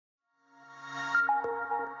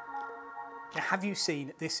Now, have you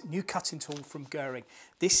seen this new cutting tool from Guhring?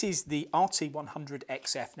 This is the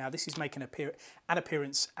RT100XF. Now, this is making an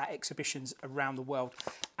appearance at exhibitions around the world,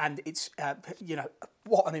 and it's, you know,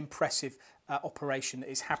 what an impressive operation that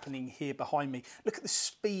is happening here behind me. Look at the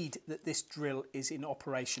speed that this drill is in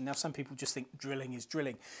operation. Now, some people just think drilling is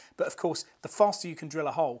drilling, but of course, the faster you can drill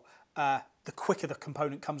a hole, the quicker the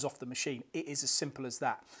component comes off the machine. It is as simple as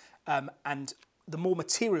that. And the more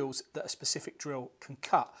materials that a specific drill can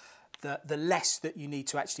cut, the less that you need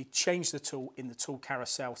to actually change the tool in the tool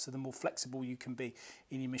carousel, so the more flexible you can be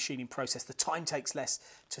in your machining process. The time takes less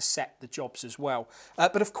to set the jobs as well.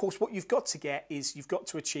 But of course, what you've got to get is you've got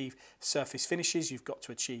to achieve surface finishes, you've got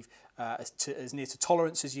to achieve as near to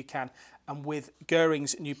tolerance as you can. And with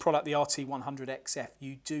Guhring's new product, the RT100XF,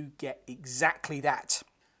 you do get exactly that.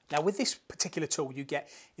 Now, with this particular tool, you get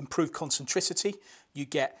improved concentricity, you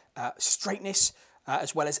get straightness,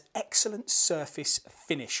 as well as excellent surface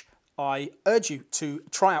finish. I urge you to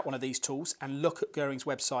try out one of these tools and look at Guhring's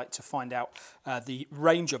website to find out the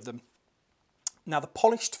range of them. Now, the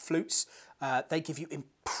polished flutes, they give you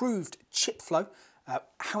improved chip flow.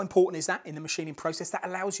 How important is that in the machining process? That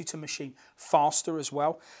allows you to machine faster as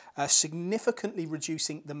well, significantly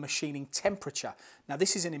reducing the machining temperature. Now,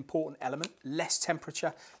 this is an important element. Less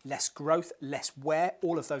temperature, less growth, less wear,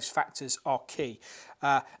 all of those factors are key.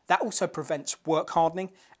 That also prevents work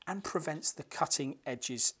hardening and prevents the cutting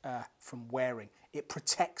edges from wearing. It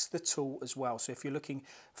protects the tool as well. So if you're looking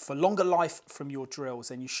for longer life from your drills,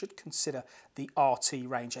 then you should consider the RT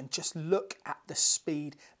range and just look at the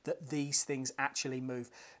speed that these things actually move.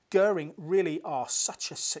 Guhring really are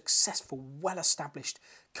such a successful, well-established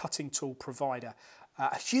cutting tool provider.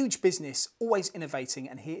 A huge business, always innovating,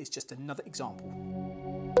 and here is just another example.